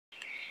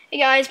Hey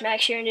guys,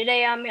 Max here, and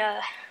today I'm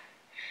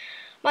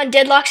on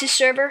Deadlox'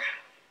 server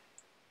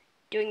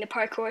doing the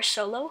parkour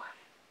solo.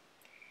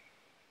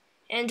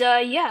 And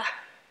yeah.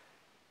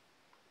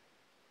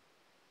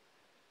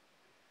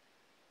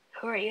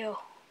 Who are you?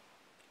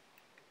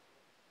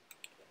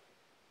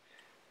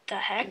 The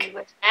heck?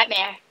 What's that,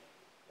 man?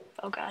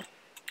 Oh god.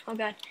 Oh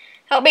god.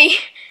 Help me!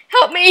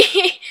 Help me!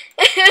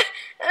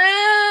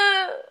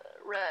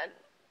 Run.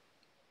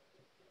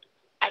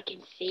 I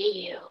can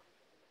see you.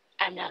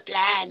 I'm not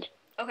blind.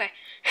 Okay.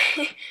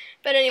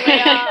 But anyway,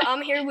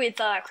 I'm here with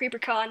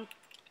Creepercon.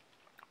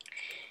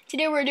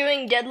 Today we're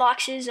doing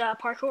Deadlox'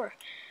 parkour.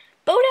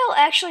 Bodell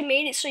actually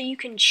made it so you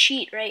can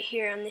cheat right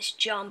here on this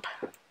jump.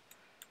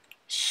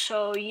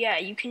 So yeah,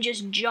 you can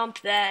just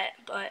jump that,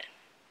 but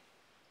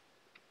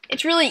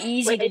it's really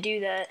easy to do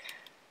that.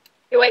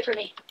 You wait for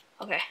me.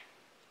 Okay.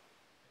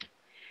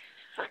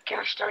 Oh,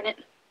 gosh darn it.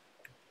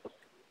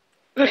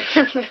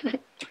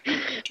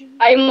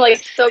 I'm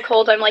like so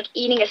cold. I'm like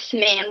eating a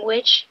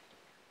sandwich.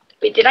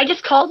 Wait, did I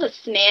just call it a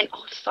sman?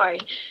 Oh, sorry.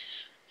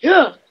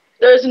 Yeah,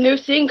 there's a new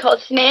thing called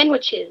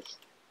sandwiches.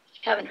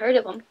 Haven't heard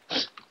of them.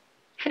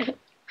 But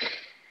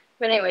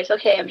anyways,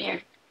 okay, I'm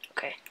here.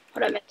 Okay.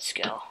 What I meant. Let's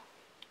go.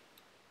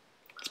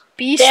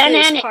 Beast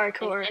this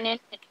parkour.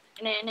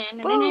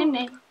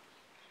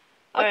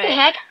 What the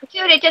heck?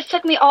 Dude, it just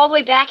took me all the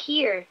way back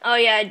here. Oh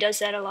yeah, it does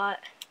that a lot.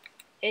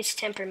 It's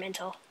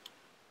temperamental.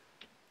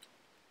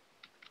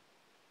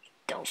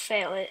 Don't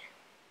fail it.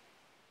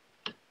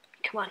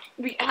 Come on.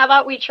 How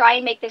about we try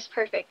and make this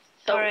perfect?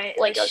 So, alright,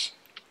 like, let's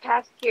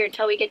pass here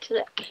until we get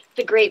to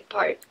the great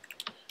part.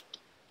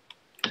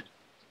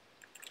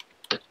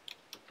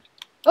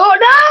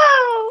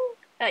 Oh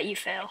no! You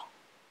fail.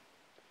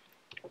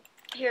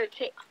 Here,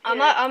 take. I'm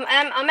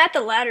at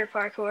the ladder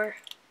parkour.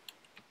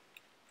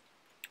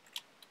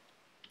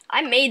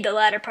 I made the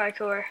ladder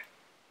parkour.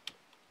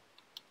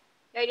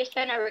 I just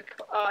sent a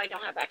oh, I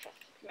don't have access.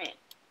 Man.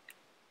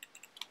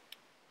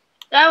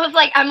 That was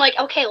like, I'm like,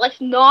 okay, let's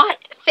not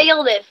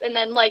fail this. And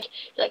then, like,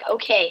 you're like,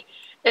 okay.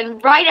 Then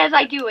right as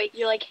I do it,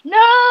 you're like,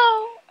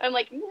 no! I'm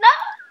like, no!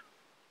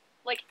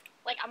 Like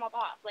I'm a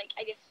boss. Like,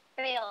 I just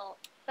fell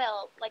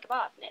like a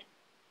boss, man.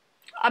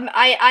 I'm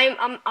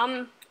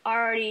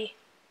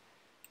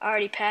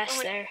already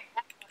past there.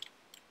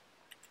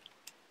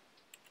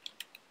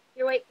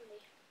 You're waiting for me.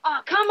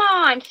 Oh, come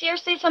on!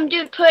 Seriously, some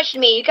dude pushed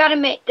me. You gotta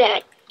make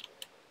that.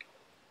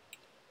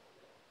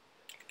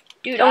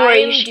 Dude, I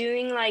am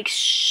doing like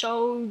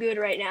so good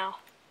right now.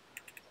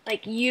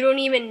 Like, you don't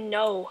even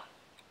know.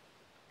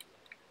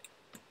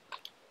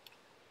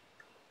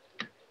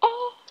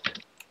 Oh.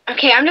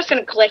 Okay, I'm just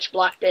gonna glitch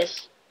block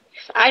this.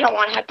 I don't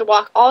want to have to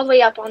walk all the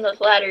way up on those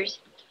ladders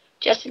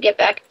just to get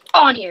back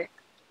on here.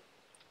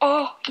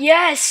 Oh,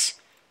 yes!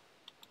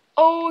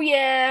 Oh,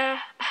 yeah.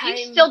 Are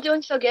you still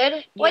doing so good?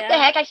 Yeah. What the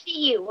heck? I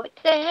see you. What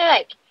the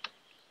heck?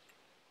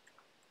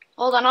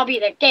 Hold on, I'll be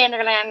there.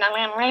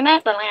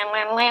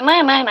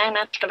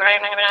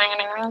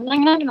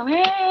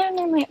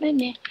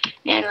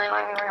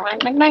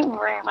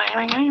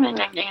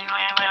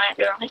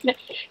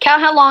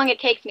 Count how long it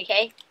takes me,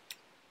 okay?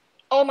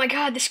 Oh my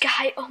god, this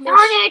guy almost... Darn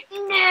it!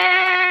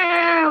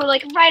 No!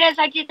 Like, right as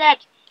I did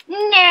that.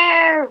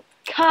 No!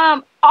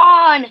 Come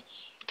on,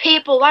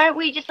 people. Why don't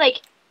we just,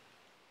 like...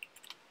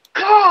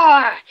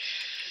 God!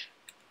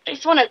 I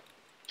just want to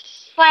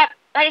slap...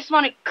 I just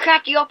want to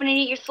crack you open and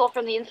eat your soul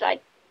from the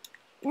inside.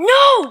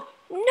 No!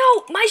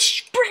 No! My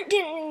sprint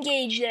didn't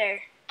engage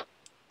there.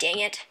 Dang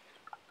it.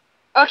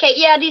 Okay,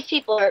 yeah, these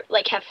people are,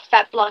 like, have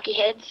fat, blocky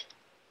heads.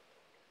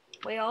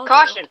 We all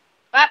Caution! do.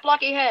 Fat,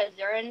 blocky heads.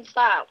 They're in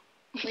style.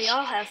 We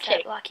all have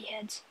fat, blocky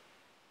heads.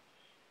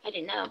 I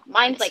didn't know.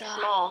 Mine's, like,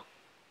 small.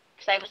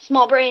 Because I have a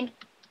small brain.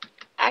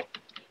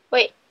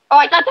 Wait. Oh,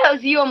 I thought that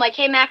was you. I'm like,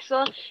 hey,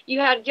 Maxwell,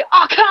 you had to do...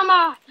 Oh, come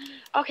on!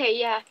 Okay,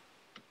 yeah.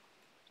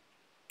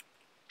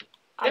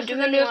 I'm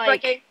doing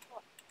like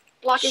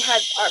blocky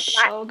heads are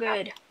black. So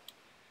good.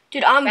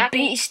 Dude, I'm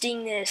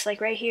beasting this, like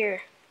right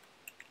here.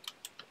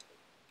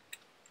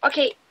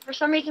 Okay, for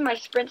some reason my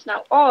sprint's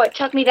now... Oh, it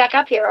took me back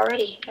up here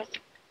already. That's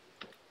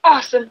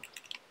awesome.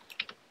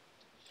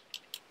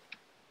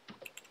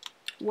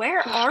 Where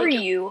are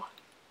you?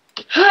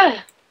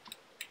 Okay,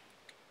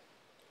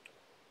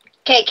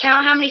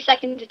 count how many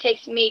seconds it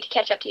takes me to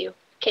catch up to you.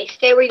 Okay,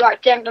 stay where you are.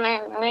 Oh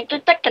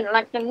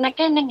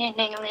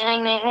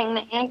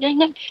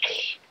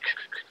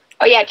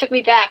yeah, it took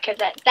me back because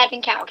that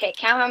didn't count. Okay,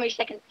 count how many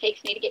seconds it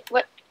takes me to get...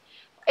 What?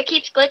 It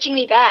keeps glitching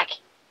me back.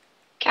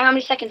 Count how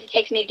many seconds it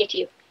takes me to get to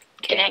you.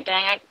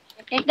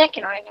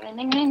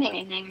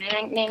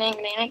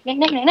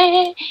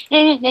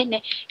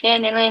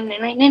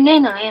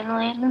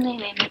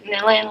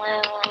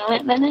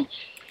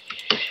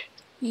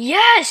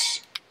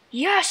 Yes!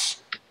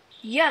 Yes!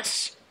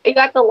 Yes! You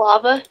got the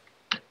lava?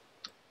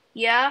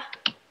 Yeah.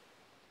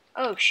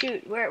 Oh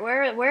shoot! Where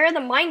are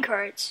the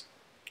minecarts?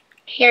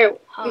 Here,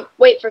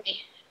 wait for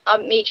me. I'll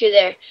meet you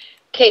there.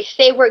 Okay,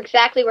 stay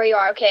exactly where you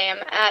are. Okay,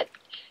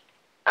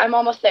 I'm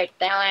almost there.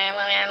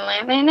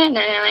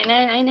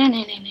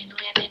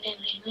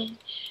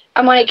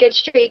 I'm on a good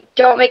streak.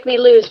 Don't make me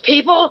lose,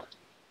 people.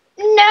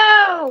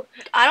 No!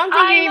 I don't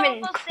think you're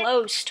even almost did-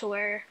 close to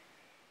where.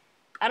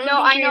 I don't No,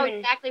 think I you're know even.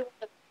 exactly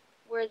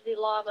where the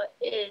lava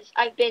is.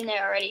 I've been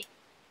there already,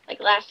 like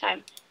last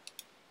time.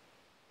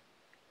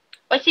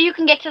 Let's see, you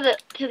can get to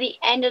the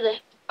end of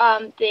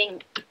the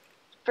thing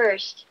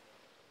first.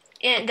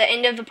 In the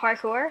end of the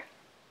parkour.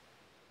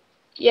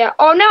 Yeah.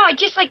 Oh no! I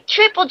just like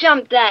triple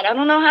jumped that. I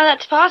don't know how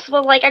that's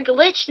possible. Like I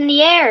glitched in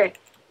the air,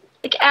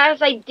 like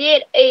as I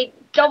did a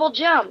double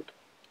jump.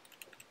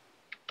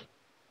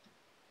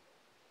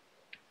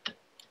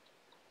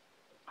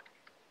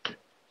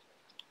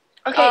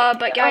 Okay.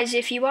 But guys,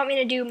 if you want me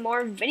to do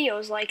more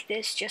videos like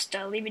this, just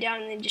leave it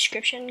down in the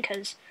description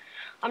because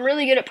I'm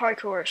really good at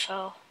parkour.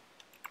 So.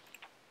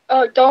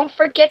 Oh, don't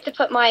forget to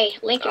put my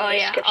link in Oh the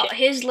yeah, description.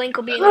 his link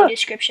will be in the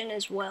description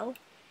as well.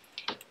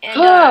 And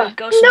No,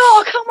 come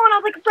on!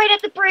 I was like right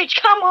at the bridge.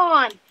 Come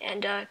on!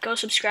 go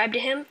subscribe to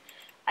him.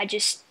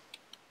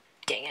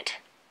 Dang it.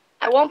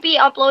 I won't be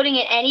uploading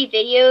any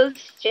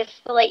videos,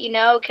 just to let you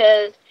know,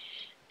 because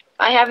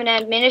I have an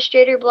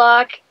administrator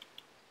block.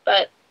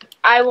 But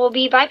I will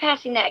be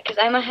bypassing that because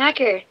I'm a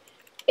hacker,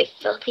 a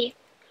filthy,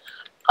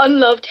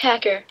 unloved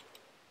hacker.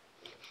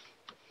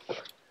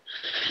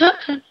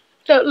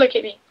 Don't look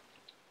at me.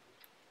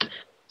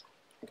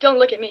 Don't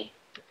look at me.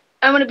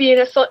 I'm gonna be an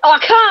assault. Oh,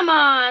 come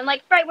on!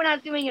 Like right when I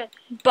was doing it.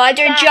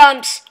 Butter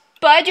jumps!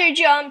 Butter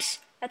jumps!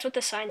 That's what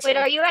the sign said. Wait,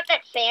 are you at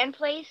that sand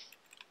place?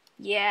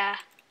 Yeah.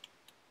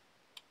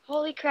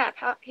 Holy crap.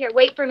 Here,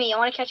 wait for me. I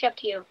want to catch up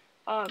to you.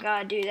 Oh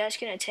god, dude, that's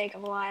gonna take a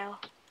while.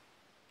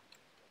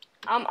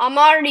 I'm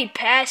already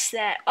past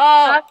that.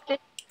 Oh,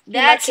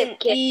 that's an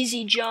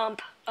easy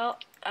jump. Oh,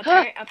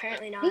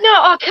 apparently not. No,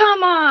 oh,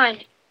 come on!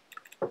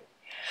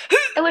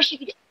 I wish you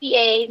could be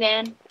A,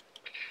 man.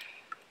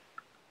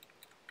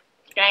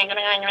 Dang it!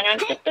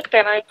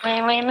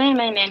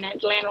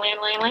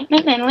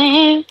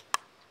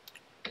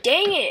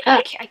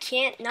 I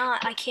can't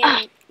not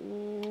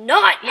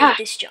make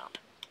this jump.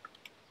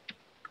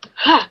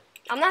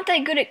 I'm not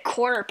that good at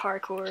corner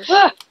parkour.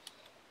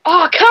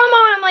 Oh, come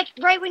on! Like,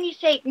 right when you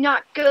say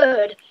not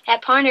good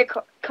at corner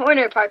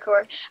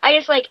parkour, I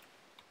just, like,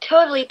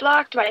 totally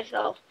blocked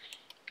myself.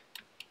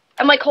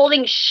 I'm, like,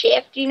 holding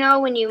shift, you know,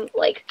 when you,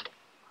 like,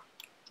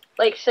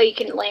 so you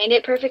can land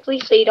it perfectly,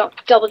 so you don't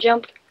double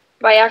jump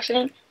by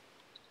accident.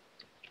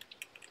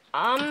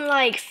 I'm,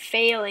 like,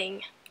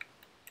 failing.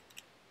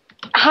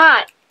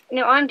 Hot!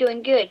 No, I'm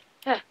doing good.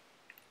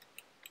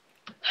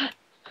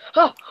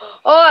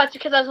 Oh, it's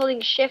because I was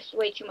holding shift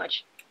way too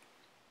much.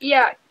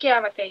 Yeah, get out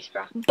of my face,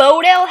 bro.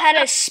 Bodell had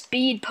a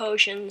speed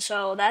potion,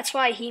 so that's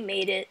why he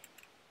made it.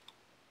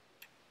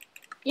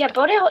 Yeah,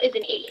 Bodell is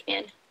an idiot,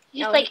 man.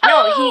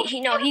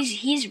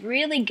 He's he's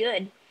really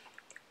good.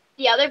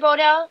 The other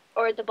Bodell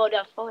or the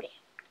Bodell 40?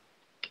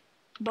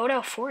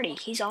 Bodell 40,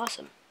 he's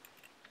awesome.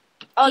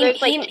 Oh,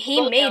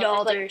 he made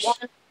all this.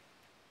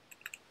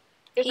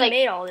 He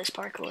made all this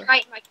parkour.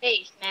 Right in my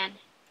face, man.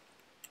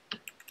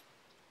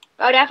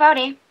 Bodell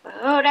 40.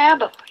 Bodell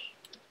 40.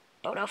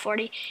 Bodell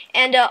 40.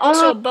 And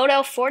also,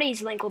 Bodell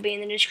 40's link will be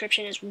in the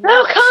description as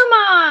well. Oh, come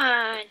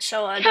on!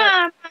 So,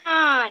 come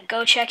on!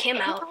 Go check him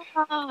out.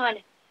 Come on!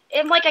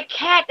 I'm like a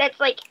cat that's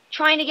like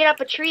trying to get up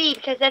a tree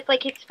because that's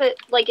like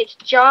its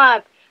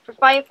job for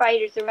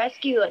firefighters to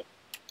rescue it.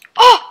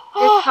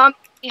 Oh!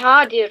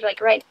 Dude,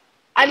 like right.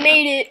 I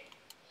made it.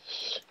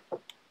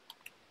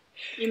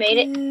 You made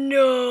it?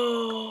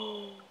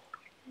 No.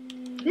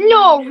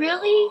 No,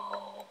 really?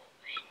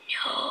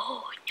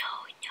 No.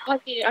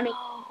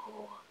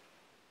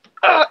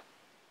 Oh,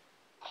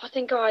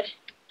 thank God.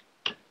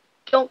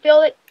 Don't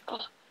feel it. Oh,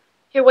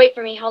 here, wait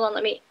for me. Hold on,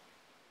 let me.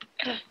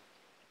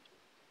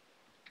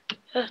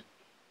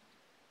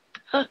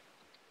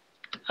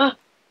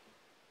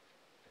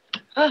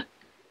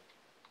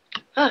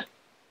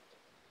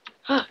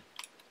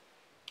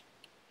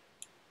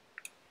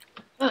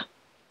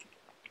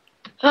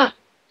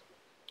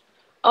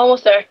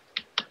 Almost there.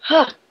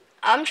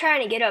 I'm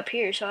trying to get up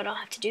here so I don't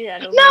have to do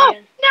that over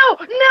again. No.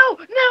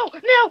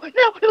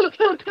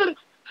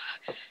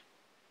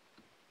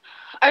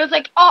 I was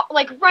like, oh,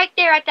 like right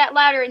there at that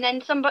ladder, and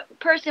then some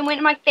person went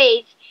in my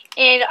face,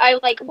 and I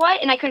was like,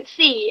 what? And I couldn't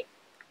see.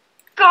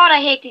 God,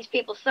 I hate these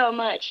people so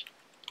much.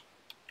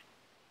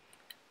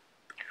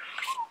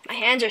 My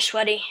hands are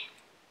sweaty.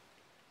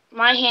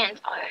 My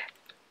hands are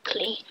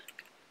clean.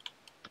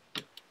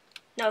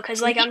 No,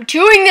 because, like, I'm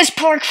doing this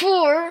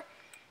parkour,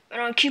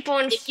 and I'll keep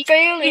on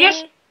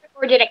failing.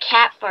 Or did a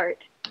cat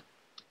fart?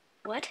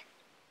 What?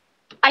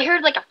 I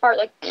heard, like, a fart,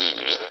 like...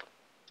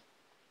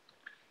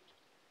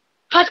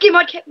 Husky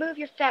Mud, can't move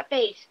your fat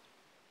face.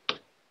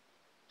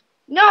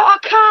 No, oh,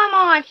 come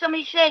on!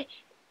 Somebody said,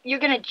 you're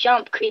gonna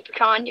jump,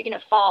 Creepercon, you're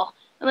gonna fall.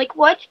 I'm like,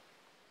 what?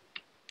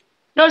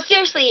 No,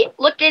 seriously,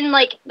 looked in,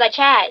 like, the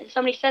chat, and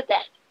somebody said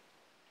that.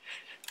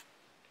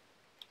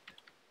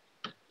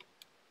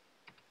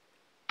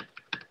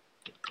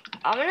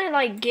 I'm gonna,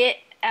 like, get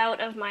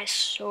out of my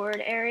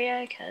sword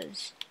area,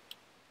 because...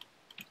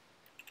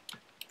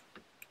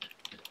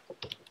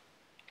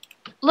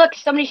 Look,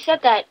 somebody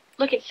said that.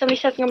 Look at somebody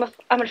says I'm gonna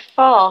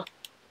fall.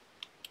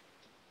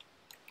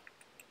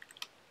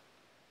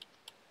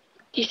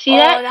 Do you see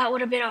that? Oh, that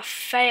would have been a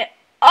fail.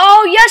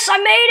 Oh, yes, I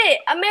made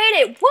it. I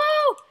made it.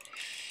 Whoa.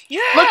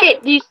 Yeah.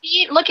 Do you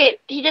see it? Look at,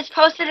 he just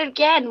posted it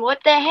again.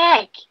 What the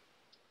heck?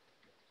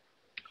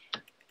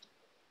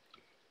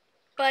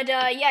 But,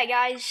 yeah,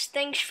 guys,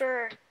 thanks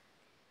for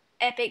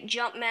epic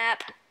jump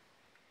map.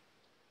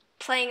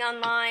 Playing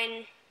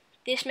online.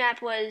 This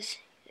map was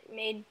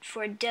made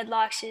for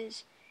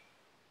Deadlox's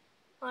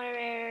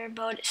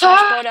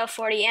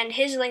 /Bodel40, and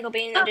his link will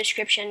be in the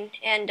description.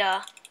 And,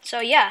 so,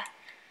 yeah.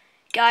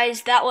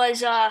 Guys, that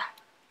was,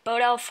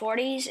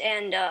 Bodel40's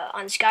and,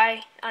 on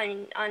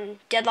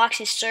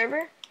Deadlox's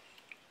server.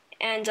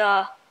 And,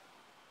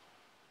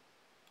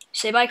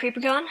 say bye,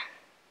 Creepercon.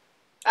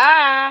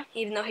 Ah.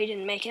 Even though he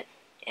didn't make it.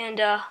 And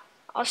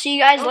I'll see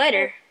you guys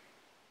later.